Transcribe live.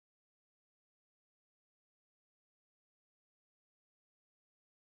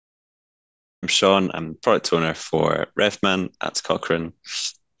Sean. I'm product owner for RevMan at Cochrane,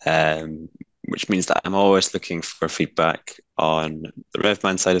 um, which means that I'm always looking for feedback on the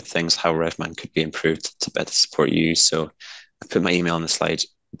RevMan side of things, how RevMan could be improved to better support you. So I put my email on the slide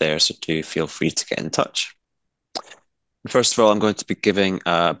there, so do feel free to get in touch. First of all, I'm going to be giving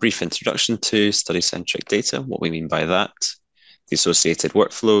a brief introduction to study-centric data, what we mean by that, the associated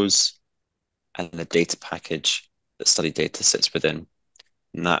workflows, and the data package that study data sits within.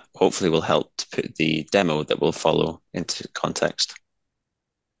 And that hopefully will help to put the demo that will follow into context.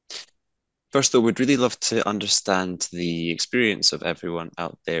 First, though, we'd really love to understand the experience of everyone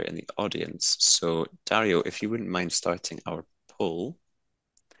out there in the audience. So, Dario, if you wouldn't mind starting our poll,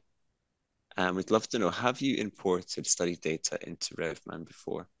 we'd love to know, have you imported study data into RevMan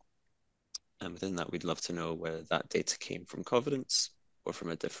before? And within that, we'd love to know whether that data came from Covidence or from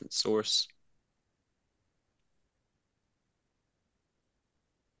a different source.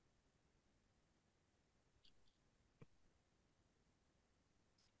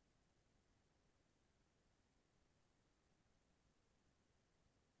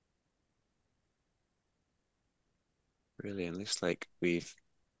 Brilliant. Looks like we've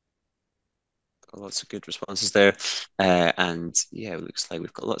got lots of good responses there. And yeah, it looks like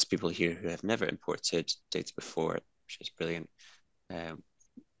we've got lots of people here who have never imported data before, which is brilliant. Um,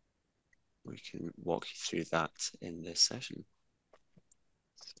 we can walk you through that in this session.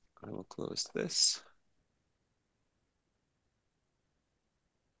 I will close this.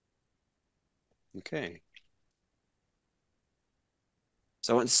 Okay.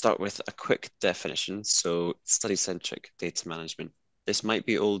 So I want to start with a quick definition. So study-centric data management. This might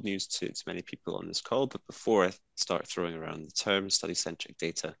be old news to many people on this call, but before I start throwing around the term study-centric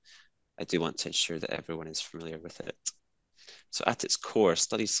data, I do want to ensure that everyone is familiar with it. So at its core,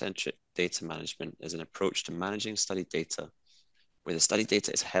 study-centric data management is an approach to managing study data where the study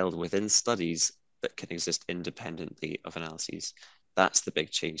data is held within studies that can exist independently of analyses. That's the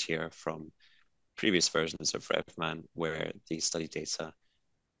big change here from previous versions of RevMan, where the study data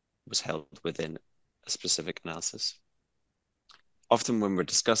was held within a specific analysis. Often when we're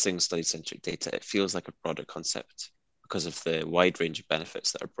discussing study-centric data, it feels like a broader concept because of the wide range of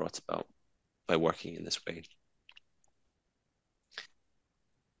benefits that are brought about by working in this way.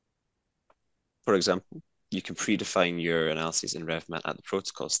 For example, you can predefine your analyses in RevMan at the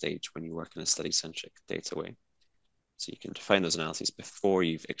protocol stage when you work in a study-centric data way. So you can define those analyses before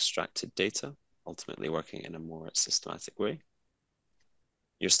you've extracted data, ultimately working in a more systematic way.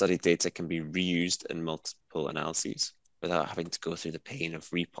 Your study data can be reused in multiple analyses without having to go through the pain of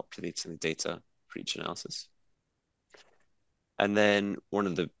repopulating the data for each analysis. And then one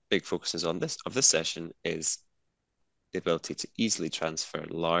of the big focuses on this session is the ability to easily transfer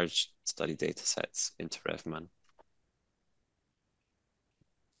large study data sets into RevMan.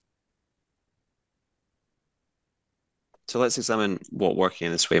 So let's examine what working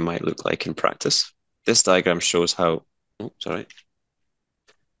in this way might look like in practice. This diagram shows how, oh, sorry.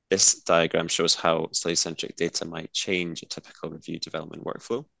 This diagram shows how study-centric data might change a typical review development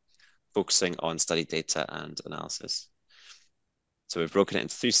workflow, focusing on study data and analysis. So we've broken it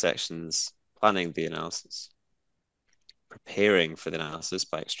into three sections: planning the analysis, preparing for the analysis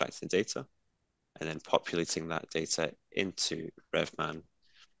by extracting the data, and then populating that data into RevMan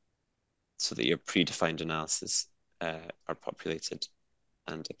so that your predefined analysis are populated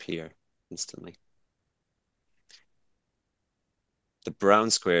and appear instantly. The brown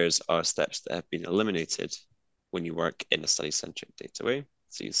squares are steps that have been eliminated when you work in a study-centric data way.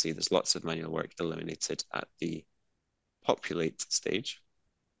 So you see there's lots of manual work eliminated at the populate stage.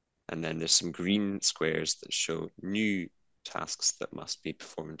 And then there's some green squares that show new tasks that must be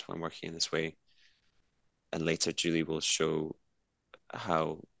performed when working in this way. And later, Julie will show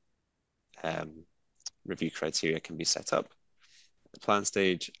how review criteria can be set up at the plan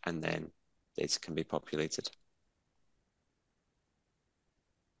stage, and then data can be populated.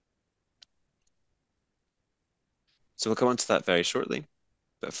 So we'll come on to that very shortly.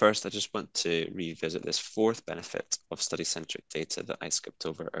 But first, I just want to revisit this fourth benefit of study-centric data that I skipped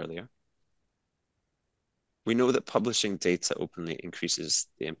over earlier. We know that publishing data openly increases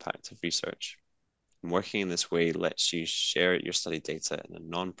the impact of research. And working in this way lets you share your study data in a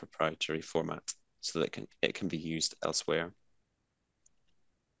non-proprietary format so that it can be used elsewhere.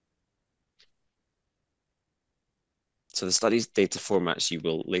 So the study data formats you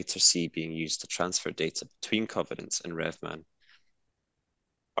will later see being used to transfer data between Covidence and RevMan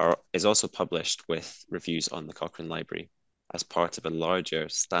is also published with reviews on the Cochrane Library as part of a larger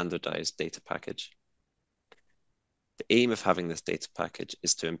standardized data package. The aim of having this data package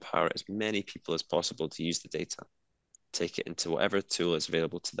is to empower as many people as possible to use the data, take it into whatever tool is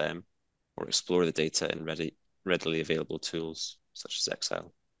available to them, or explore the data in readily available tools such as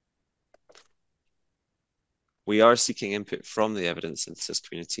Excel. We are seeking input from the evidence synthesis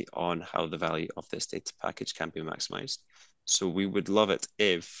community on how the value of this data package can be maximized. So we would love it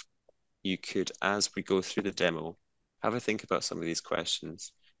if you could, as we go through the demo, have a think about some of these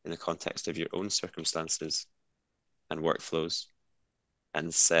questions in the context of your own circumstances and workflows,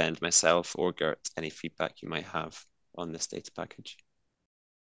 and send myself or Gert any feedback you might have on this data package.